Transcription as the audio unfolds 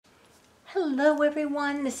Hello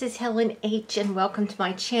everyone, this is Helen H. and welcome to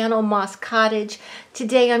my channel, Moss Cottage.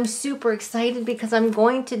 Today I'm super excited because I'm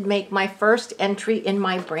going to make my first entry in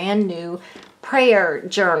my brand new prayer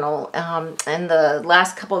journal. In the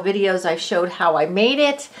last couple of videos I showed how I made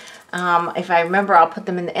it. If I remember, I'll put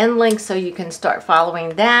them in the end link so you can start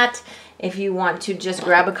following that. If you want to just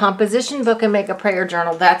grab a composition book and make a prayer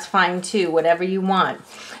journal, that's fine too, whatever you want.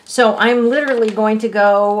 So I'm literally going to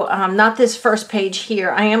go, not this first page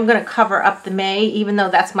here, I am going to cover up the May, even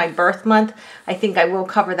though that's my birth month. I think I will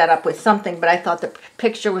cover that up with something, but I thought the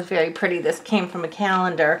picture was very pretty. This came from a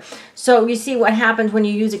calendar. So you see what happens when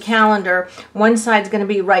you use a calendar. One side's going to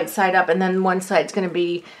be right side up, and then one side's going to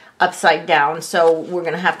be upside down, so we're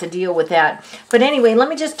going to have to deal with that. But anyway, let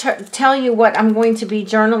me just tell you what I'm going to be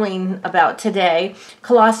journaling about today.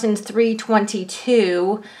 Colossians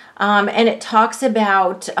 3:22, and it talks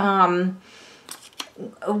about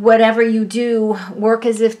whatever you do, work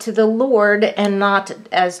as if to the Lord and not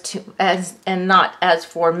as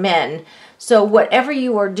for men. So whatever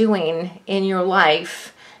you are doing in your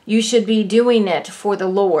life, you should be doing it for the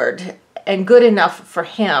Lord and good enough for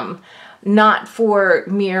Him, not for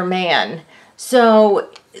mere man.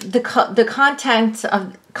 So the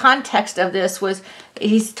context of this was,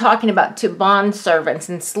 he's talking about to bond servants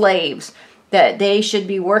and slaves, that they should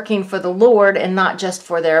be working for the Lord and not just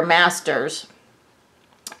for their masters.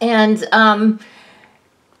 And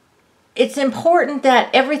it's important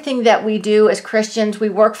that everything that we do as Christians, we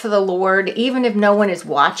work for the Lord, even if no one is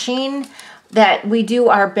watching, that we do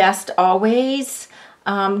our best always.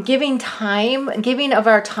 Giving of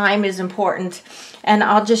our time is important. And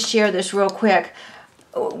I'll just share this real quick.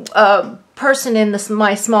 A person in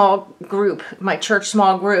my small group, my church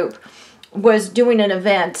small group, was doing an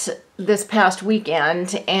event this past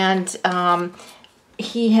weekend, and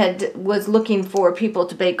he was looking for people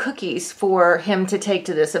to bake cookies for him to take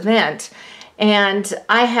to this event. And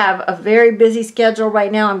I have a very busy schedule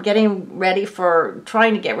right now. I'm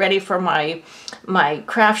trying to get ready for my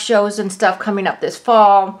craft shows and stuff coming up this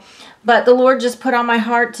fall. But the Lord just put on my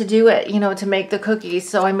heart to do it, to make the cookies.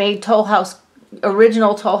 So I made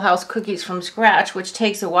original Toll House cookies from scratch, which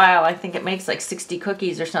takes a while. I think it makes like 60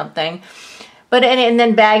 cookies or something. But and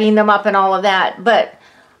then bagging them up and all of that. But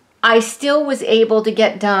I still was able to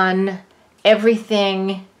get done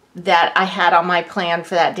everything that I had on my plan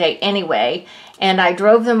for that day anyway. And I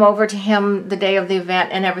drove them over to him the day of the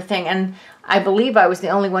event and everything. And I believe I was the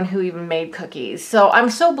only one who even made cookies. So I'm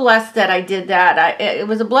so blessed that I did that. It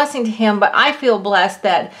was a blessing to him, but I feel blessed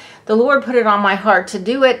that the Lord put it on my heart to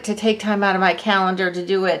do it, to take time out of my calendar to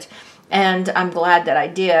do it. And I'm glad that I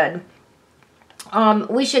did.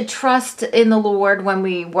 We should trust in the Lord when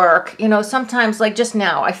we work. Sometimes, like just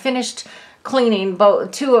now, I finished cleaning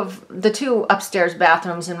two upstairs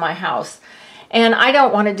bathrooms in my house. And I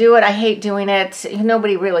don't want to do it. I hate doing it.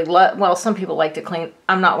 Nobody really some people like to clean.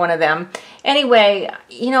 I'm not one of them. Anyway,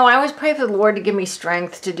 I always pray for the Lord to give me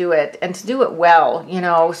strength to do it and to do it well,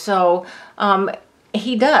 So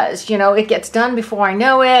He does, it gets done before I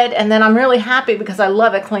know it. And then I'm really happy because I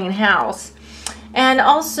love a clean house. And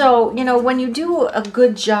also, when you do a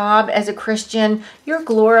good job as a Christian, you're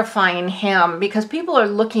glorifying Him because people are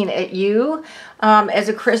looking at you as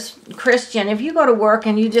a Christian. If you go to work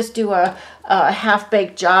and you just do a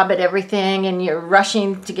half-baked job at everything and you're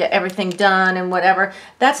rushing to get everything done and whatever,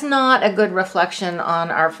 that's not a good reflection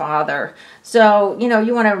on our Father. So, you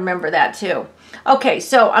want to remember that too. Okay,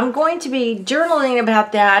 so I'm going to be journaling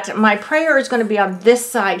about that. My prayer is going to be on this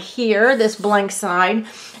side here, this blank side.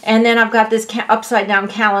 And then I've got this upside down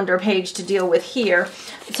calendar page to deal with here.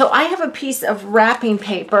 So I have a piece of wrapping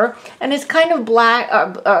paper, and it's kind of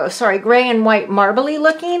gray and white marbly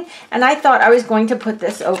looking. And I thought I was going to put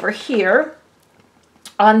this over here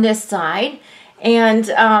on this side. And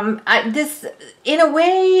this, in a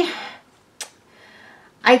way,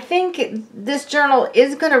 I think this journal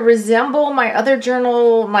is going to resemble my other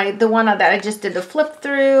journal, the one that I just did the flip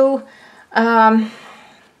through.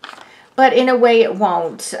 But in a way it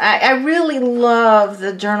won't. I really love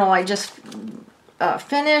the journal I just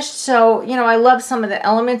finished. So, I love some of the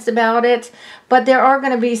elements about it. But there are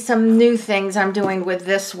going to be some new things I'm doing with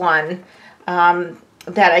this one that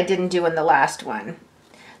I didn't do in the last one.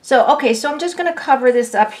 So, okay, so I'm just going to cover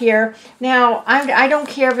this up here. Now, I don't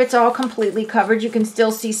care if it's all completely covered. You can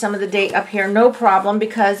still see some of the date up here, no problem,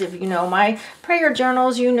 because if you know my prayer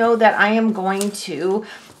journals, you know that I am going to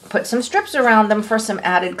put some strips around them for some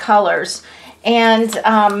added colors. And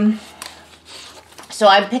so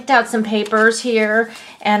I picked out some papers here,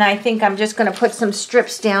 and I think I'm just going to put some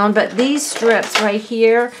strips down. But these strips right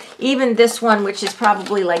here, even this one, which is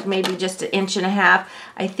probably like maybe just 1.5 inches,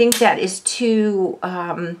 I think that is too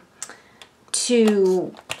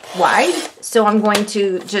too wide, so I'm going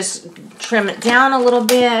to just trim it down a little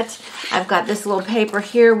bit. I've got this little paper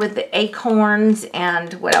here with the acorns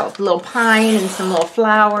and what else? A little pine and some little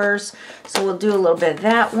flowers. So we'll do a little bit of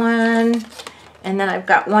that one. And then I've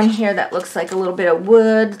got one here that looks like a little bit of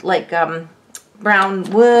wood, like brown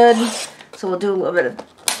wood. So we'll do a little bit of,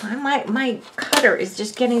 my cutter is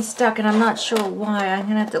just getting stuck and I'm not sure why. I'm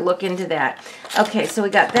gonna have to look into that. Okay, so we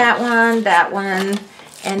got that one,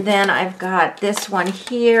 and then I've got this one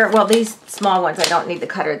here. Well, these small ones, I don't need the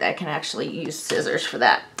cutter. I can actually use scissors for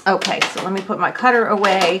that. Okay, so let me put my cutter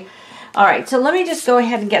away. All right, so let me just go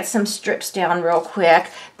ahead and get some strips down real quick.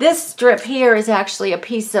 This strip here is actually a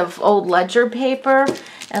piece of old ledger paper.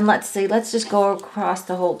 And let's see, let's just go across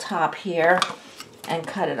the whole top here and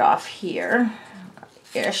cut it off here.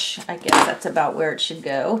 Ish. I guess that's about where it should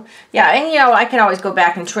go. Yeah, and you know, I can always go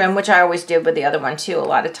back and trim, which I always did with the other one too. A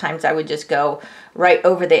lot of times I would just go right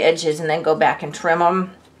over the edges and then go back and trim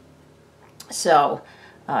them. So,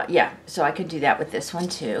 yeah, so I could do that with this one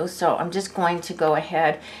too. So I'm just going to go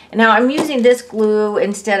ahead. And now I'm using this glue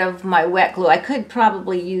instead of my wet glue. I could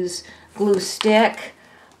probably use glue stick,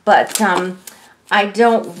 but I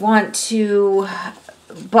don't want to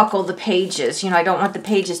buckle the pages. You know, I don't want the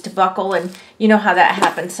pages to buckle, and you know how that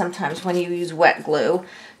happens sometimes when you use wet glue.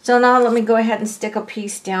 So now let me go ahead and stick a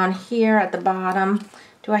piece down here at the bottom.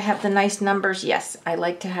 Do I have the nice numbers? Yes, I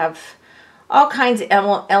like to have all kinds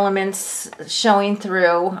of elements showing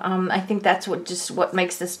through. I think that's what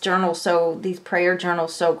makes this journal these prayer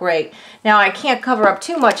journals so great. Now I can't cover up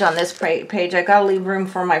too much on this page. I gotta leave room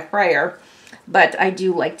for my prayer. But I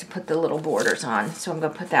do like to put the little borders on. So I'm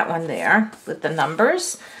going to put that one there with the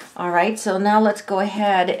numbers. All right, so now let's go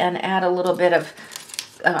ahead and add a little bit of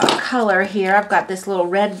color here. I've got this little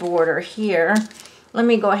red border here. Let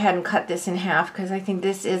me go ahead and cut this in half because I think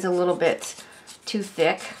this is a little bit too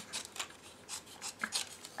thick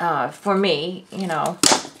for me, you know.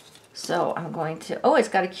 So I'm going to, oh, it's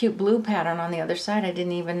got a cute blue pattern on the other side. I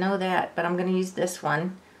didn't even know that, but I'm going to use this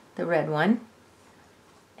one, the red one.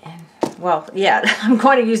 And well, yeah, I'm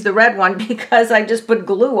going to use the red one because I just put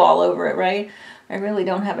glue all over it, right? I really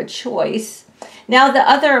don't have a choice. Now the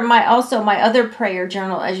other, my other prayer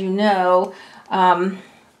journal, as you know,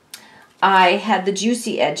 I had the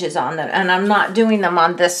juicy edges on them, and I'm not doing them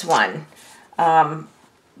on this one. And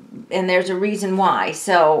there's a reason why.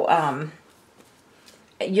 So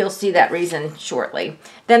you'll see that reason shortly.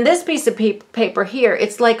 Then this piece of paper here,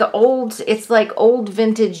 it's like old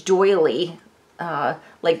vintage doily.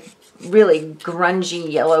 Like really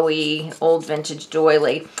grungy, yellowy, old vintage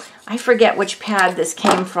doily. I forget which pad this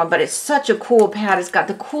came from, but it's such a cool pad. It's got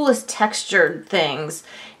the coolest textured things,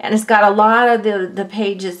 and it's got a lot of the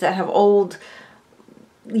pages that have old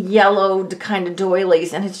yellowed kind of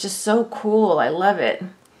doilies, and it's just so cool. I love it.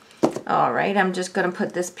 All right, I'm just going to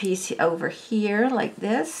put this piece over here like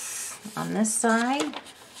this, on this side,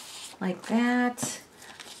 like that.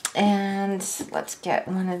 And let's get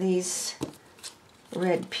one of these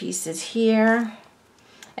red pieces here.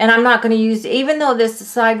 And I'm not going to use, even though this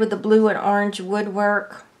side with the blue and orange would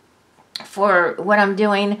work for what I'm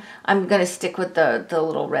doing, I'm going to stick with the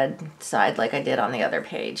little red side like I did on the other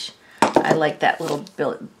page. I like that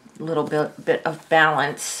little bit of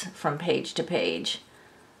balance from page to page.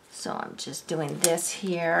 So I'm just doing this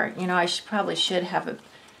here. You know, I probably should have a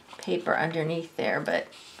paper underneath there, but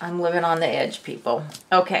I'm living on the edge, people.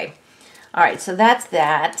 Okay. All right, so that's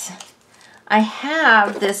that. I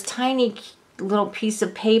have this tiny little piece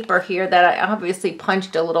of paper here that I obviously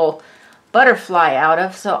punched a little butterfly out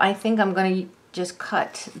of, so I think I'm going to just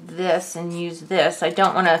cut this and use this. I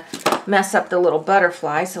don't want to mess up the little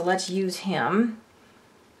butterfly, so let's use him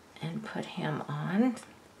and put him on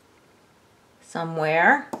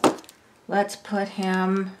somewhere. Let's put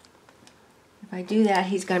him, if I do that,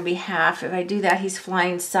 he's going to be half. If I do that, he's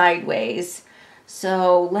flying sideways.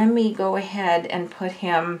 So let me go ahead and put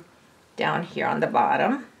him down here on the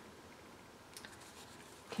bottom.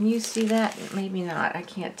 Can you see that? Maybe not. I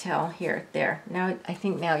can't tell. Here, there. Now, I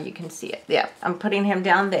think now you can see it. Yeah, I'm putting him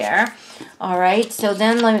down there. All right, so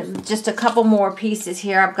then just a couple more pieces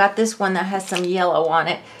here. I've got this one that has some yellow on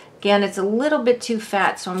it. Again, it's a little bit too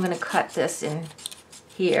fat, so I'm going to cut this in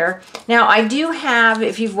here. Now, I do have,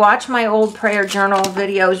 if you've watched my old prayer journal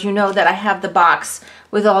videos, you know that I have the box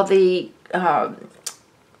with all the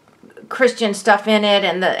Christian stuff in it,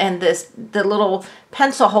 and the little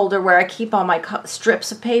pencil holder where I keep all my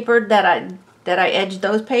strips of paper that I edge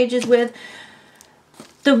those pages with.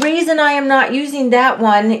 The reason I am not using that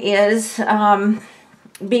one is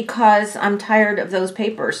because I'm tired of those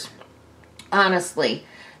papers, honestly.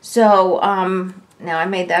 So Now I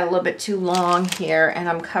made that a little bit too long here, and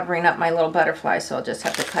I'm covering up my little butterfly, so I'll just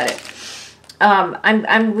have to cut it.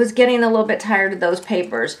 I was getting a little bit tired of those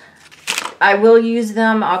papers. I will use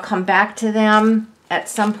them. I'll come back to them at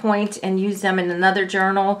some point and use them in another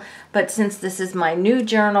journal. But since this is my new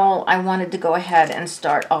journal, I wanted to go ahead and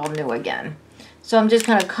start all new again. So I'm just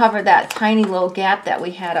going to cover that tiny little gap that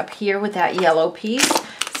we had up here with that yellow piece.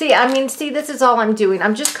 See, this is all I'm doing.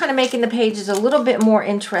 I'm just kind of making the pages a little bit more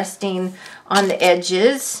interesting on the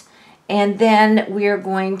edges. And then we're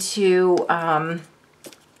going to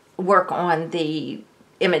work on the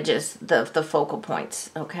images, the focal points,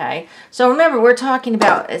 okay? So remember, we're talking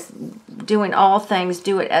about doing all things,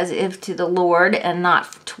 do it as if to the Lord and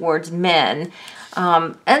not towards men.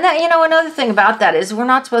 And that, another thing about that is we're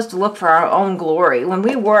not supposed to look for our own glory. When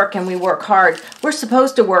we work and we work hard, we're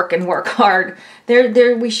supposed to work and work hard.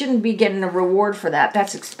 We shouldn't be getting a reward for that.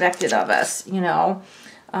 That's expected of us,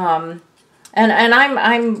 And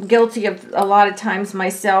I'm guilty of a lot of times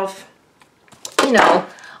myself,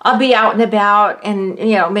 I'll be out and about and,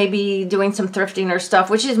 maybe doing some thrifting or stuff,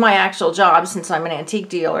 which is my actual job since I'm an antique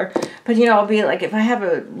dealer. But, I'll be like, if I have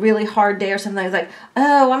a really hard day or something, it's like,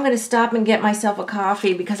 oh, I'm going to stop and get myself a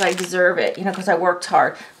coffee because I deserve it, because I worked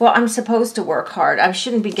hard. Well, I'm supposed to work hard. I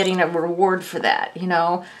shouldn't be getting a reward for that,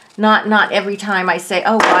 Not every time I say,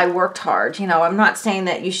 oh, well, I worked hard. I'm not saying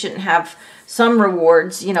that you shouldn't have some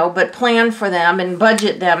rewards, but plan for them and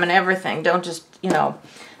budget them and everything. Don't just,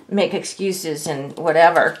 make excuses and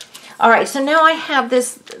whatever. All right, so now I have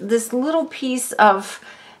this little piece of,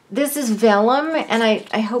 this is vellum, and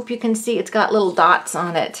I hope you can see it's got little dots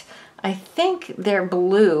on it. I think they're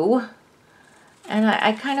blue, and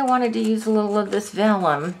I kind of wanted to use a little of this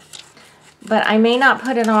vellum, but I may not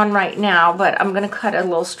put it on right now, but I'm going to cut a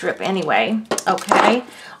little strip anyway, okay?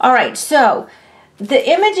 All right, so the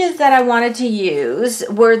images that I wanted to use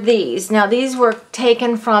were these. Now, these were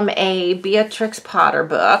taken from a Beatrix Potter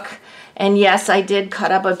book. And yes, I did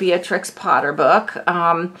cut up a Beatrix Potter book.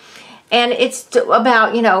 And it's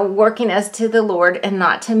about, working as to the Lord and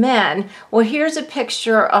not to men. Well, here's a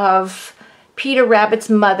picture of Peter Rabbit's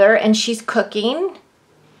mother, and she's cooking.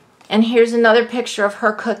 And here's another picture of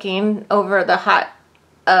her cooking over the hot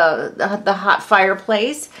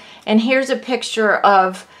fireplace. And here's a picture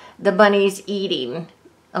of the bunnies eating.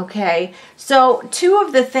 Okay, so two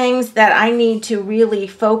of the things that I need to really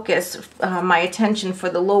focus my attention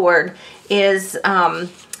for the Lord is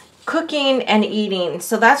cooking and eating.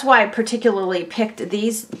 So that's why I particularly picked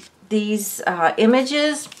these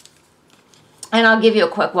images, and I'll give you a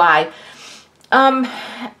quick why.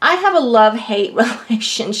 I have a love-hate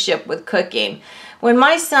relationship with cooking. When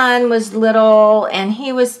my son was little and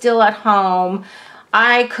he was still at home,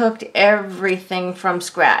 I cooked everything from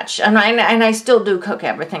scratch, and I still do cook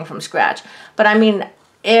everything from scratch. But I mean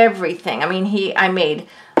everything. I made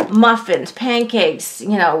muffins, pancakes,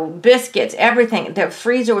 biscuits, everything. The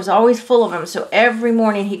freezer was always full of them, so every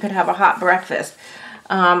morning he could have a hot breakfast.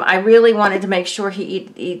 I really wanted to make sure he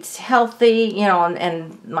eats healthy,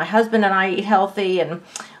 and my husband and I eat healthy and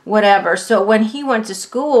whatever. So when he went to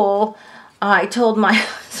school, I told my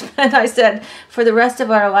husband, I said, for the rest of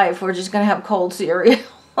our life, we're just going to have cold cereal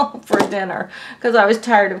for dinner because I was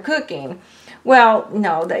tired of cooking. Well,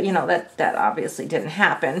 no, that obviously didn't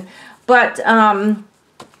happen. But I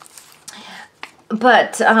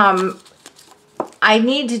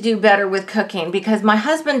need to do better with cooking because my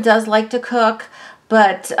husband does like to cook,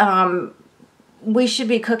 but we should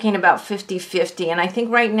be cooking about 50-50. And I think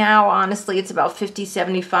right now, honestly, it's about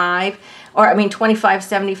 50-75, or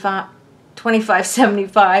 25-75.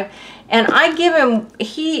 25-75, and I give him,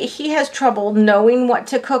 he has trouble knowing what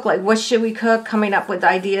to cook, like what should we cook, coming up with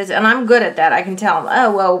ideas, and I'm good at that. I can tell him,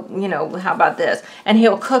 oh, well, how about this, and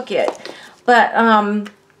he'll cook it. But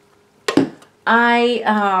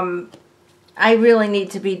I really need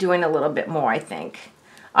to be doing a little bit more, I think.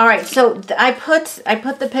 All right, so I put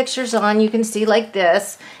the pictures on, you can see like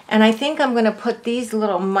this, and I think I'm going to put these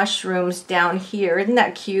little mushrooms down here. Isn't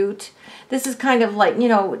that cute? This is kind of like,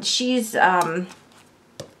 she's, and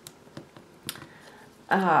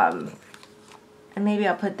maybe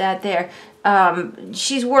I'll put that there.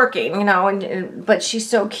 She's working, but she's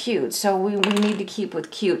so cute, so we need to keep with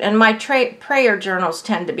cute. And my prayer journals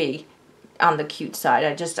tend to be on the cute side.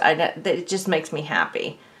 It just makes me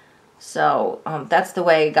happy. So that's the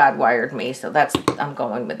way God wired me, so I'm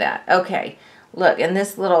going with that. Okay, look, and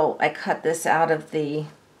this little, I cut this out of the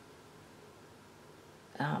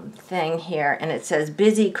thing here, and it says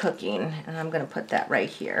busy cooking, and I'm going to put that right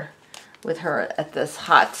here with her at this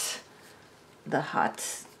the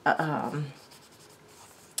hot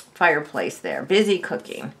fireplace there, busy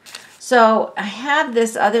cooking. So I have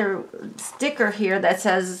this other sticker here that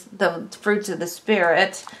says the fruits of the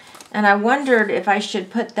Spirit, and I wondered if I should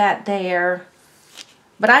put that there.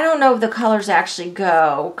 But I don't know if the colors actually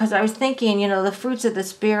go, because I was thinking, you know, the fruits of the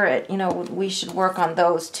Spirit, you know, we should work on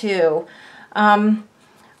those too.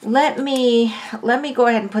 Let me go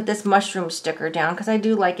ahead and put this mushroom sticker down, because I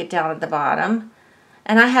do like it down at the bottom.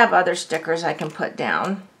 And I have other stickers I can put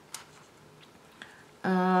down.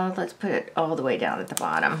 Let's put it all the way down at the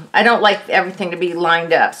bottom. I don't like everything to be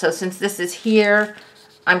lined up, so since this is here,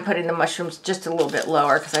 I'm putting the mushrooms just a little bit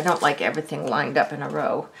lower because I don't like everything lined up in a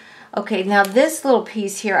row. Okay, now this little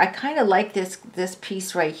piece here, I kind of like this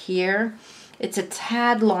piece right here. It's a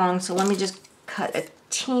tad long, so let me just cut a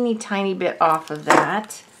teeny tiny bit off of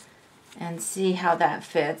that and see how that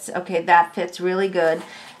fits. Okay, that fits really good.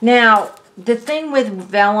 Now, the thing with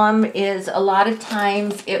vellum is a lot of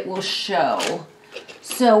times it will show.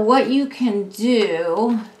 So what you can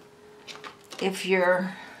do, if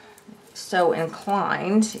you're so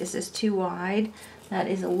inclined, is this too wide? That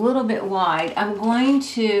is a little bit wide. I'm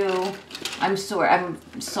sorry,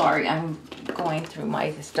 I'm going through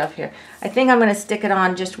my stuff here. I think I'm going to stick it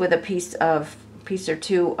on just with a piece or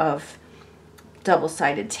two of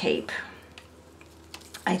double-sided tape.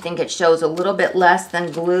 I think it shows a little bit less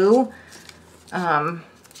than glue,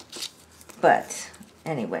 but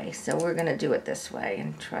anyway, so we're going to do it this way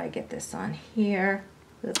and try to get this on here.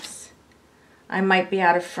 Oops. I might be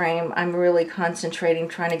out of frame. I'm really concentrating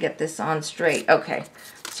trying to get this on straight. Okay.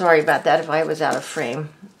 Sorry about that if I was out of frame.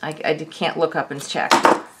 I can't look up and check.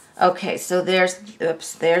 Okay, so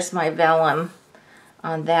there's my vellum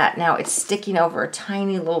on that. Now it's sticking over a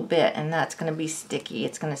tiny little bit, and that's going to be sticky.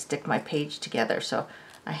 It's going to stick my page together, so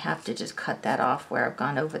I have to just cut that off where I've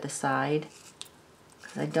gone over the side,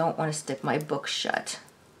 because I don't want to stick my book shut.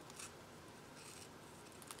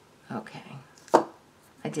 Okay.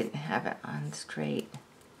 I didn't have it on straight.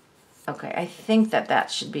 Okay, I think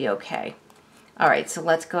that should be okay. All right, so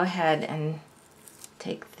let's go ahead and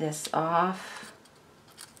take this off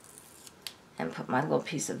and put my little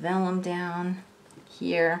piece of vellum down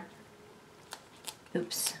here.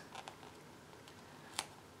 Oops.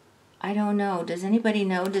 I don't know. Does anybody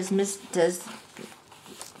know? Does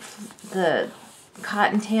the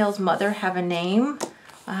Cottontail's mother have a name?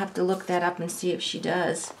 I'll have to look that up and see if she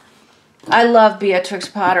does. I love Beatrix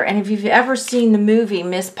Potter, and if you've ever seen the movie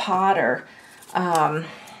Miss Potter,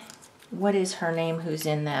 what is her name who's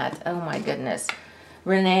in that? Oh my goodness.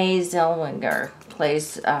 Renee Zellweger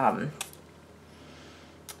plays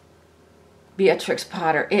Beatrix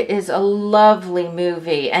Potter. It is a lovely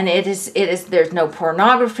movie, and there's no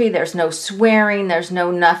pornography, there's no swearing, there's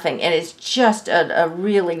no nothing. It is just a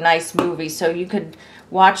really nice movie, so you could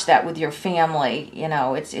watch that with your family. You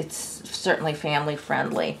know, it's certainly family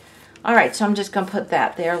friendly. All right, so I'm just going to put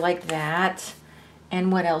that there like that.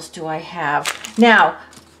 And what else do I have? Now,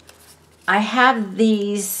 I have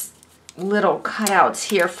these little cutouts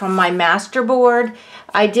here from my masterboard.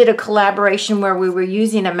 I did a collaboration where we were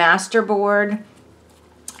using a masterboard,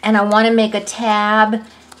 and I want to make a tab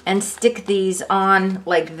and stick these on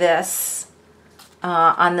like this,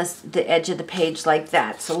 on the edge of the page like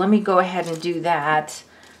that. So let me go ahead and do that.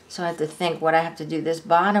 So I have to think what I have to do. This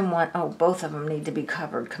bottom one, oh, both of them need to be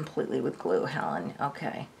covered completely with glue, Helen.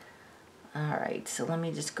 Okay. All right, so let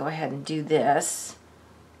me just go ahead and do this.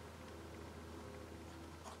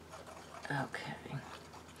 Okay.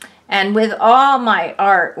 And with all my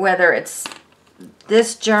art, whether it's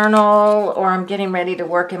this journal or I'm getting ready to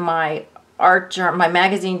work in my art journal, my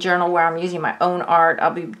magazine journal where I'm using my own art,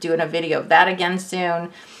 I'll be doing a video of that again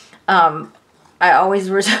soon. I always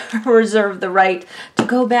reserve the right to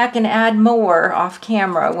go back and add more off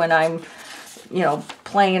camera when I'm, you know,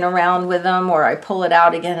 playing around with them, or I pull it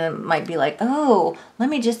out again and it might be like, oh, let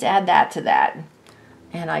me just add that to that.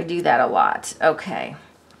 And I do that a lot. Okay.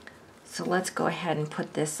 So let's go ahead and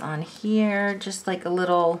put this on here, just like a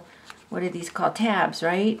little, what are these called? Tabs,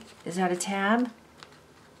 right? Is that a tab?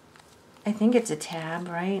 I think it's a tab,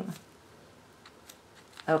 right?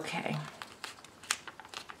 Okay.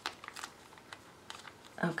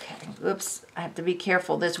 Okay, oops, I have to be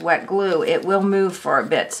careful. This wet glue, it will move for a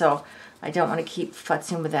bit, so I don't want to keep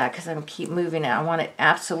futzing with that because I'm going to keep moving it. I want it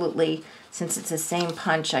absolutely, since it's the same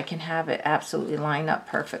punch, I can have it absolutely line up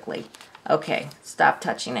perfectly. Okay, stop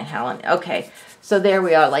touching it, Helen. Okay, so there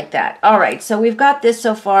we are like that. All right, so we've got this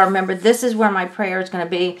so far. Remember, this is where my prayer is going to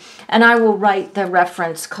be, and I will write the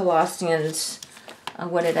reference Colossians,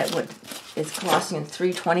 what is Colossians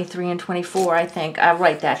 3:23 and 24, I think. I'll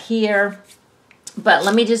write that here. But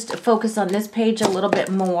let me just focus on this page a little bit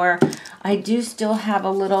more. I do still have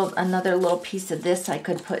another little piece of this I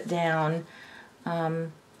could put down.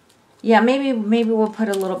 Yeah, maybe we'll put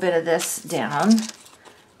a little bit of this down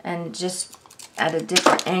and just at a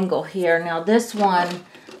different angle here. Now this one,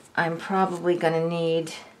 I'm probably going to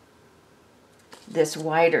need this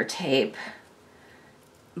wider tape,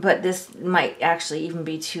 but this might actually even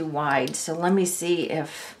be too wide. So let me see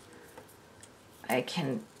if I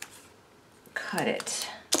can cut it.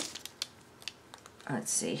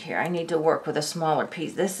 Let's see here. I need to work with a smaller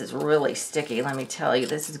piece. This is really sticky, let me tell you.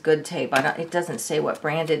 This is good tape. It doesn't say what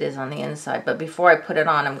brand it is on the inside, but before I put it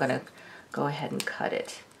on, I'm going to go ahead and cut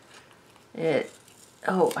it.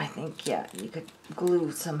 Oh, I think, yeah, you could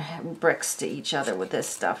glue some bricks to each other with this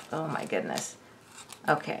stuff. Oh my goodness.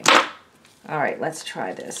 Okay. All right, let's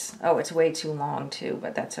try this. Oh, it's way too long too,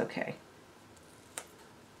 but that's okay.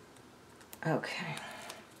 Okay.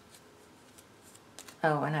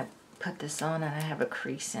 Oh, and I put this on and I have a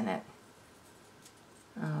crease in it.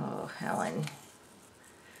 Oh, Helen.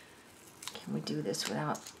 Can we do this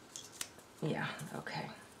without... Yeah, okay.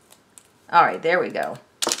 All right, there we go.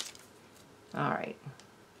 All right.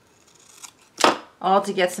 All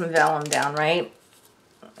to get some vellum down, right?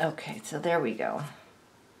 Okay, so there we go.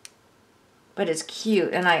 But it's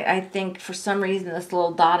cute, and I think for some reason this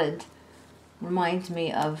little dotted reminds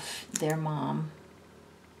me of their mom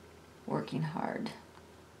working hard.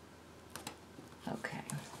 Okay.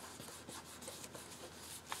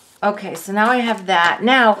 Okay, so now I have that.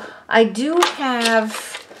 Now, I do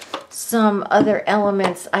have some other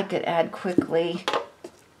elements I could add quickly.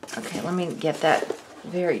 Okay, let me get that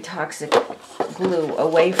very toxic glue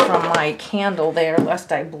away from my candle there,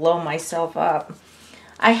 lest I blow myself up.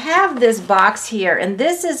 I have this box here, and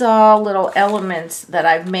this is all little elements that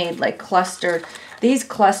I've made, like clustered. These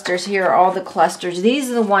clusters here are all the clusters.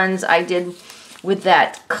 These are the ones I did with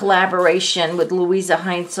that collaboration with Louisa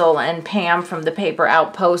Heinzel and Pam from the Paper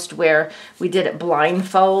Outpost, where we did it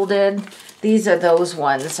blindfolded. These are those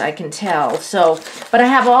ones, I can tell. So, but I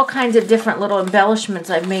have all kinds of different little embellishments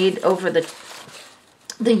I've made over the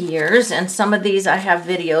years, and some of these I have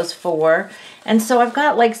videos for. And so I've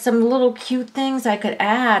got like some little cute things I could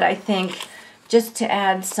add, I think, just to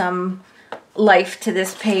add some life to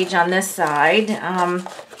this page on this side.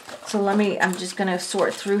 So I'm just going to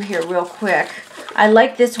sort through here real quick. I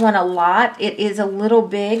like this one a lot. It is a little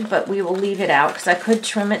big, but we will leave it out because I could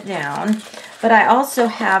trim it down. But I also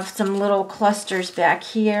have some little clusters back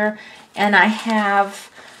here, and I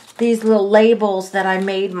have these little labels that I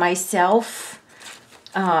made myself.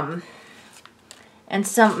 And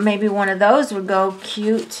maybe one of those would go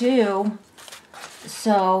cute too.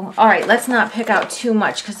 So, all right, let's not pick out too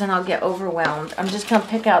much because then I'll get overwhelmed. I'm just going to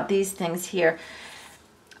pick out these things here.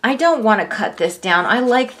 I don't want to cut this down. I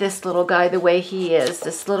like this little guy the way he is,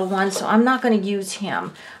 this little one, so I'm not going to use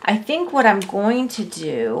him. I think what I'm going to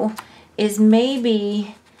do is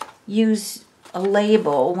maybe use a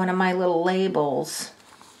label, one of my little labels.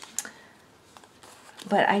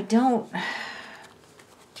 But I don't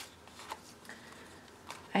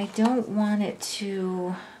want it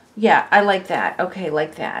to... Yeah, I like that. Okay,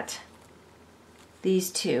 like that. These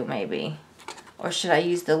two, maybe. Or should I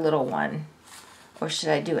use the little one? Or should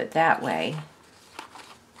I do it that way?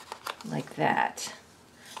 Like that.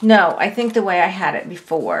 No, I think the way I had it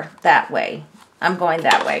before. That way. I'm going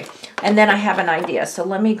that way. And then I have an idea. So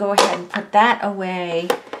let me go ahead and put that away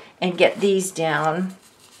and get these down.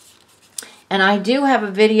 And I do have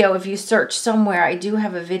a video. If you search somewhere, I do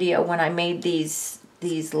have a video when I made these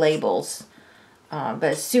labels. But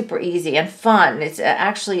it's super easy and fun.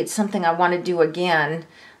 It's something I want to do again.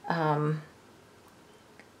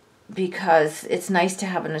 Because it's nice to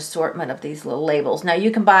have an assortment of these little labels. Now you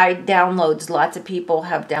can buy downloads. Lots of people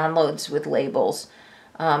have downloads with labels.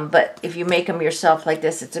 But if you make them yourself like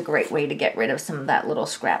this, it's a great way to get rid of some of that little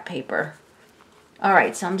scrap paper. All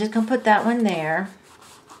right, so I'm just going to put that one there.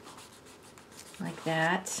 Like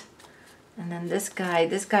that. And then this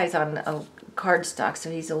guy's on a cardstock, so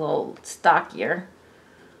he's a little stockier.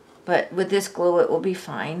 But with this glue, it will be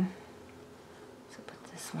fine. So put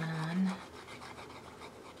this one on.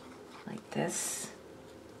 Like this,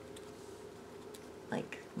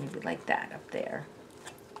 maybe like that up there.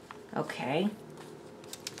 Okay,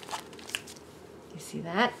 you see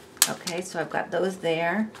that? Okay, so I've got those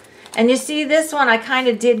there. And you see this one, I kind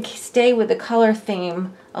of did stay with the color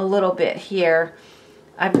theme a little bit here.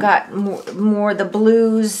 I've got more the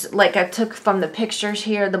blues, like I took from the pictures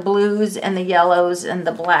here, the blues and the yellows and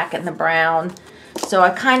the black and the brown. So I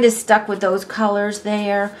kind of stuck with those colors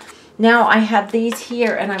there. Now I have these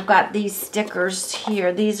here, and I've got these stickers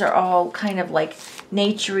here. These are all kind of like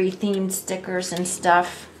nature-y themed stickers and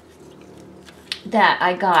stuff that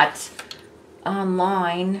I got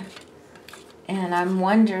online. And I'm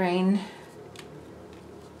wondering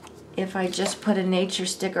if I just put a nature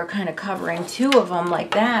sticker kind of covering two of them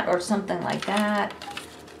like that, or something like that,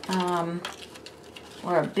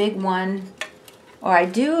 or a big one. Or I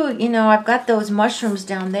do, you know, I've got those mushrooms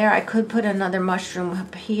down there. I could put another mushroom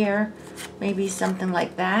up here, maybe something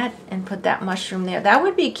like that, and put that mushroom there. That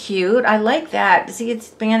would be cute. I like that. See, it's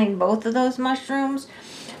spanning both of those mushrooms.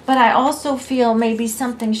 But I also feel maybe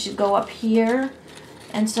something should go up here.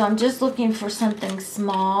 And so I'm just looking for something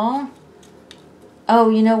small.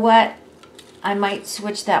 Oh, you know what? I might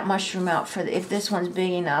switch that mushroom out for if this one's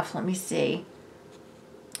big enough. Let me see.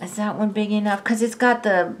 Is that one big enough? Because it's got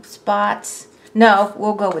the spots. No,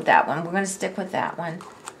 we'll go with that one. We're going to stick with that one.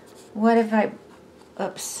 What if I...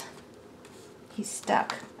 Oops. He's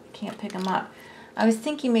stuck. I can't pick him up. I was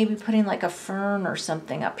thinking maybe putting like a fern or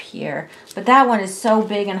something up here. But that one is so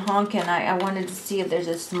big and honking. I wanted to see if there's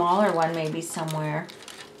a smaller one maybe somewhere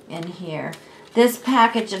in here. This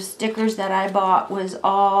package of stickers that I bought was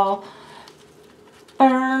all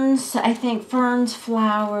ferns. I think ferns,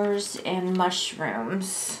 flowers, and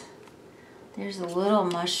mushrooms. There's a little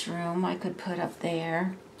mushroom I could put up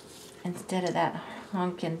there instead of that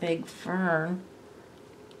honking big fern.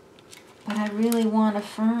 But I really want a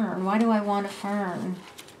fern. Why do I want a fern?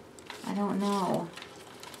 I don't know.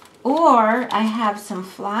 Or I have some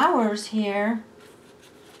flowers here,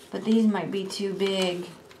 but these might be too big.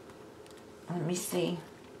 Let me see.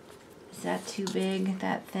 Is that too big,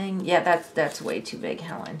 that thing? Yeah, that's way too big,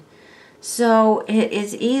 Helen. So it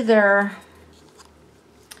is either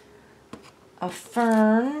a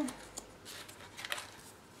fern.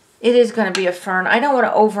 It is going to be a fern. I don't want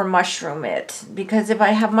to over mushroom it, because if I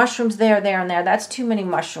have mushrooms there, and there, that's too many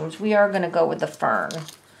mushrooms. We are going to go with the fern.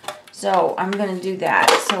 So I'm going to do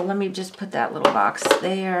that. So let me just put that little box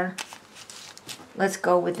there. Let's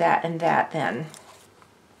go with that and that then.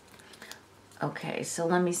 Okay, so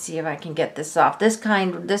let me see if I can get this off. This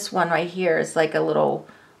one right here is like a little,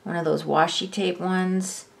 one of those washi tape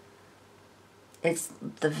ones. It's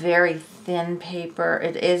the very thin paper.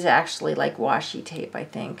 It is actually like washi tape, I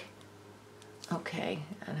think. Okay,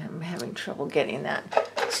 and I'm having trouble getting that.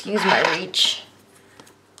 Excuse my reach.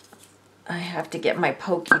 I have to get my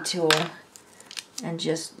pokey tool and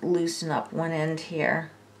just loosen up one end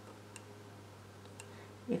here.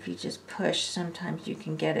 If you just push, sometimes you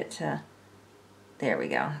can get it to, there we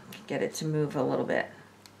go, get it to move a little bit.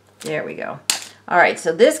 There we go. All right,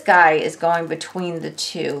 so this guy is going between the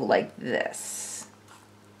two like this.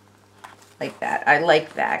 Like that. I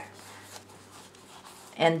like that.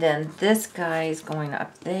 And then this guy is going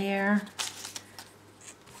up there.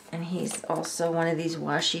 And he's also one of these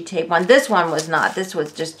washi tape ones. This one was not. This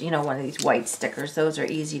was just, you know, one of these white stickers. Those are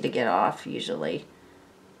easy to get off usually.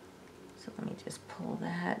 So let me just pull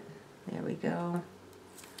that. There we go.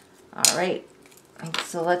 All right.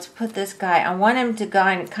 So let's put this guy. I want him to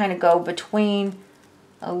kind of go between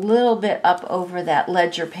a little bit up over that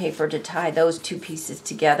ledger paper to tie those two pieces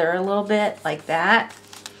together a little bit like that.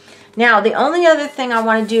 Now, the only other thing I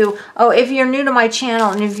want to do, oh, if you're new to my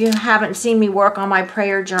channel and if you haven't seen me work on my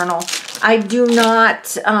prayer journal, I do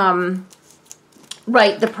not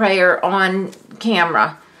write the prayer on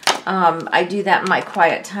camera. I do that in my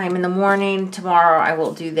quiet time in the morning. Tomorrow I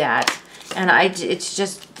will do that. And it's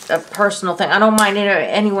just a personal thing. I don't mind if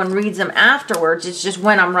anyone reads them afterwards. It's just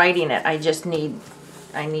when I'm writing it, I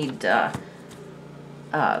need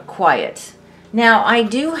quiet. Now, I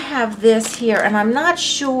do have this here, and I'm not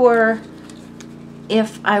sure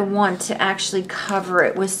if I want to actually cover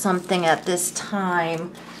it with something at this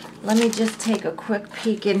time. Let me just take a quick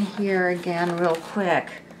peek in here again real quick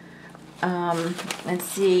and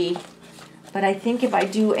see. But I think if I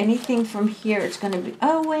do anything from here, it's going to be...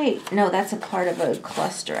 Oh, wait. No, that's a part of a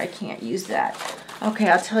cluster. I can't use that. Okay,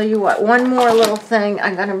 I'll tell you what. One more little thing.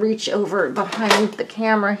 I'm going to reach over behind the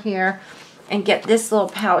camera here and get this little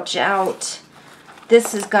pouch out.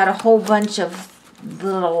 This has got a whole bunch of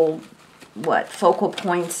little, focal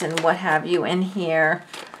points and what have you in here.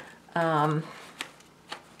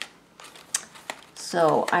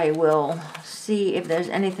 So I will see if there's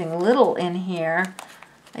anything little in here.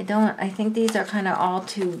 I think these are kind of all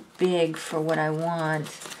too big for what I want.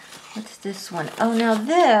 What's this one? Oh, now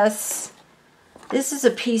this is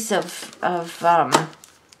a piece of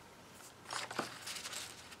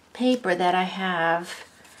paper that I have.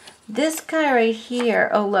 This guy right here,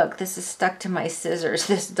 oh look, this is stuck to my scissors,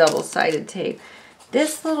 this double-sided tape.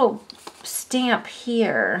 This little stamp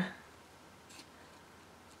here,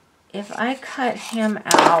 if I cut him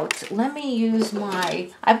out, let me use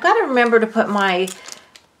I've got to remember to put my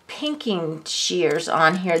pinking shears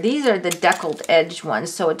on here. These are the deckled edge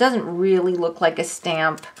ones, so it doesn't really look like a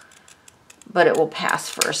stamp, but it will pass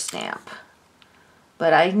for a stamp.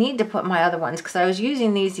 But I need to put my other ones because I was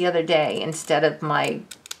using these the other day instead of my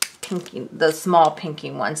pinky, the small pinky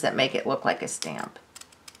ones that make it look like a stamp.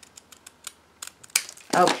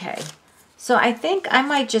 Okay, so I think I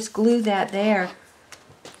might just glue that there.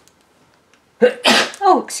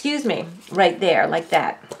 Oh, excuse me, right there, like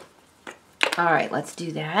that. All right, let's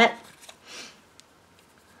do that.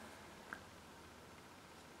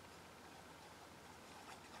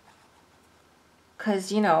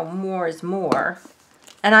 Because, you know, more is more.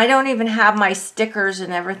 And I don't even have my stickers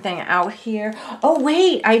and everything out here. Oh,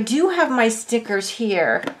 wait, I do have my stickers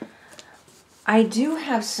here. I do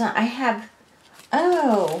have some, I have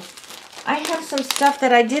some stuff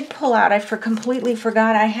that I did pull out. I completely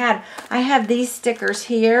forgot I had. I have these stickers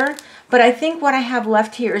here, but I think what I have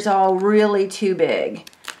left here is all really too big.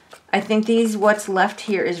 I think what's left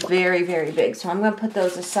here is very, very big, so I'm going to put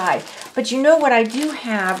those aside. But you know what I do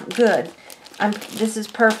have? Good. This is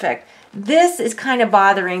perfect. This is kind of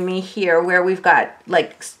bothering me here where we've got,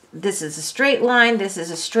 like, this is a straight line, this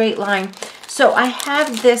is a straight line. So I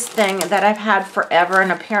have this thing that I've had forever,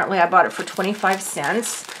 and apparently I bought it for 25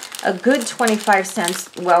 cents. A good 25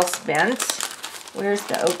 cents well spent. Where's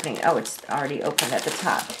the opening? Oh, it's already open at the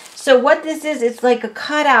top. So what this is, it's like a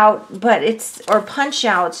cutout, but or punch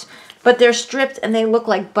outs, but they're stripped and they look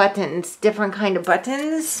like buttons, different kind of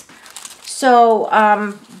buttons.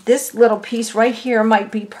 So this little piece right here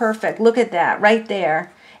might be perfect. Look at that right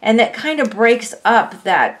there. And that kind of breaks up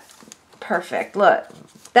that perfect. Look,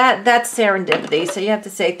 that's serendipity. So you have to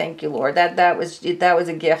say thank you, Lord. That was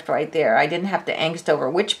a gift right there. I didn't have to angst over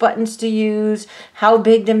which buttons to use, how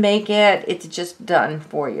big to make it. It's just done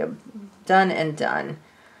for you. Done and done.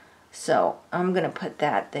 So I'm going to put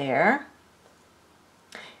that there.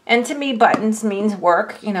 And to me, buttons means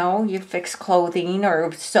work. You know, you fix clothing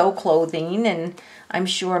or sew clothing, and I'm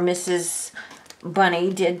sure Mrs.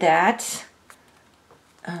 Bunny did that.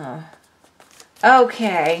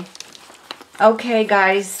 Okay. Okay,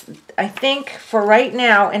 guys. I think for right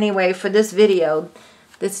now, anyway, for this video,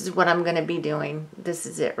 this is what I'm going to be doing. This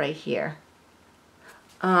is it right here.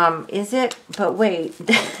 Is it? But wait,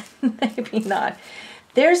 maybe not.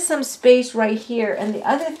 There's some space right here. And the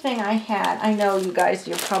other thing I had, I know you guys,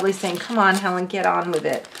 you're probably saying, come on, Helen, get on with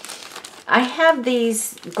it. I have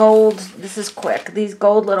these gold, this is quick, these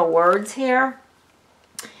gold little words here.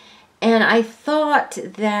 And I thought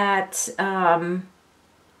that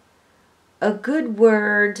a good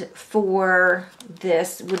word for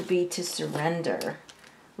this would be to surrender.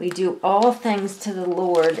 We do all things to the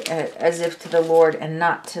Lord as if to the Lord and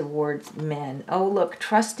not towards men. Oh, look,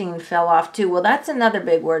 trusting fell off too. Well, that's another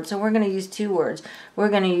big word, so we're going to use two words. We're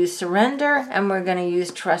going to use surrender and we're going to use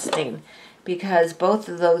trusting, because both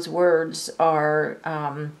of those words are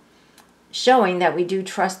showing that we do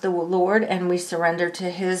trust the Lord and we surrender to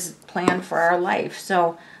His plan for our life.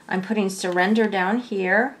 So I'm putting surrender down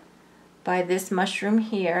here by this mushroom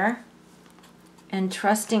here. And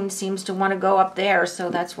trusting seems to want to go up there, so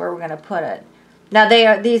that's where we're going to put it. Now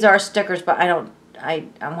these are stickers, but I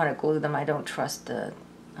want to glue them. I don't trust the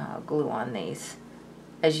glue on these.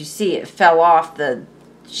 As you see, it fell off the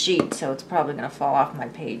sheet, so it's probably going to fall off my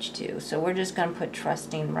page too. So we're just going to put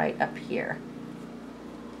trusting right up here.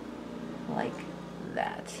 Like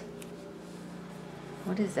that.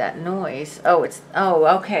 What is that noise? Oh,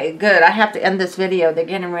 okay, good. I have to end this video. They're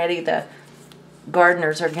getting ready. The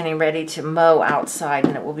gardeners are getting ready to mow outside,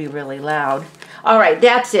 and it will be really loud. All right,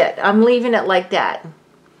 that's it. I'm leaving it like that.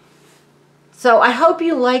 So I hope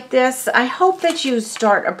you like this. I hope that you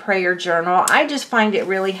start a prayer journal. I just find it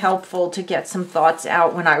really helpful to get some thoughts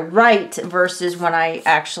out when I write versus when I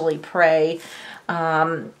actually pray.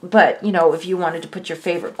 But, you know, if you wanted to put your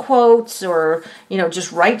favorite quotes or, you know,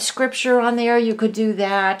 just write scripture on there, you could do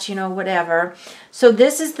that, you know, whatever. So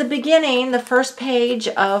this is the beginning, the first page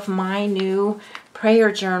of my new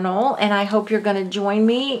prayer journal, and I hope you're going to join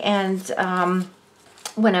me and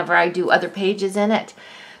whenever I do other pages in it.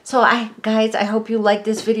 So guys, I hope you like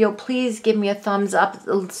this video. Please give me a thumbs up.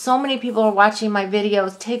 So many people are watching my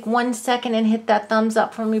videos. Take 1 second and hit that thumbs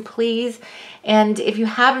up for me, please. And if you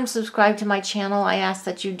haven't subscribed to my channel, I ask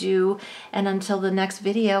that you do. And until the next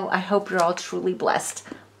video, I hope you're all truly blessed.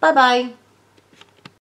 Bye-bye.